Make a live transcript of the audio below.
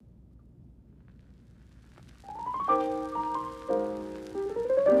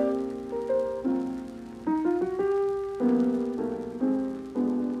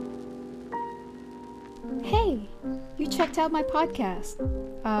checked out my podcast.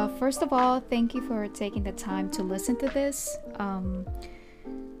 First of all, thank you for taking the time to listen to this.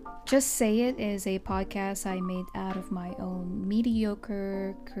 Just Say It is a podcast I made out of my own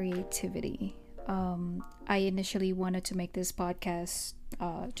mediocre creativity. I initially wanted to make this podcast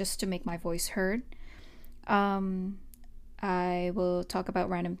just to make my voice heard. I will talk about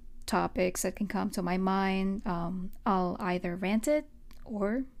random topics that can come to my mind. I'll either rant it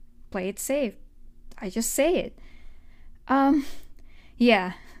or play it safe. I just say it.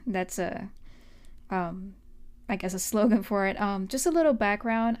 Yeah, that's I guess a slogan for it. Just a little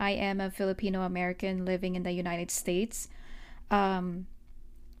background. I am a Filipino American living in the United States. Um,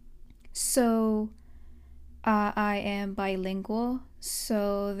 I am bilingual,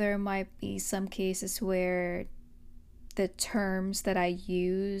 so there might be some cases where the terms that I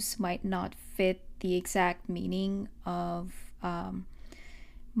use might not fit the exact meaning of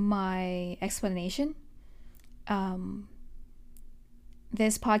my explanation. Um,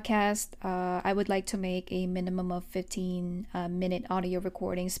 this podcast, I would like to make a minimum of 15 minute audio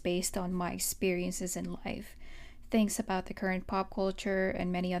recordings based on my experiences in life, things about the current pop culture, and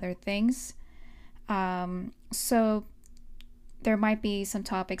many other things. So there might be some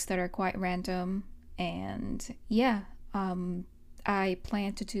topics that are quite random, and yeah, I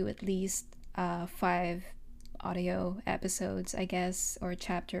plan to do at least five audio episodes, I guess, or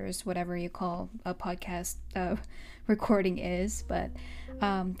chapters, whatever you call a podcast recording is. But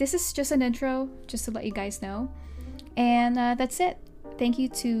this is just an intro, just to let you guys know. And that's it. Thank you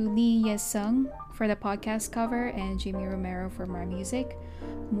to Lee Ye-sung for the podcast cover and Jimmy Romero for my music.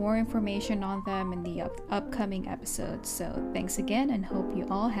 More information on them in the upcoming episodes. So thanks again and hope you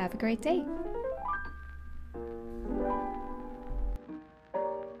all have a great day.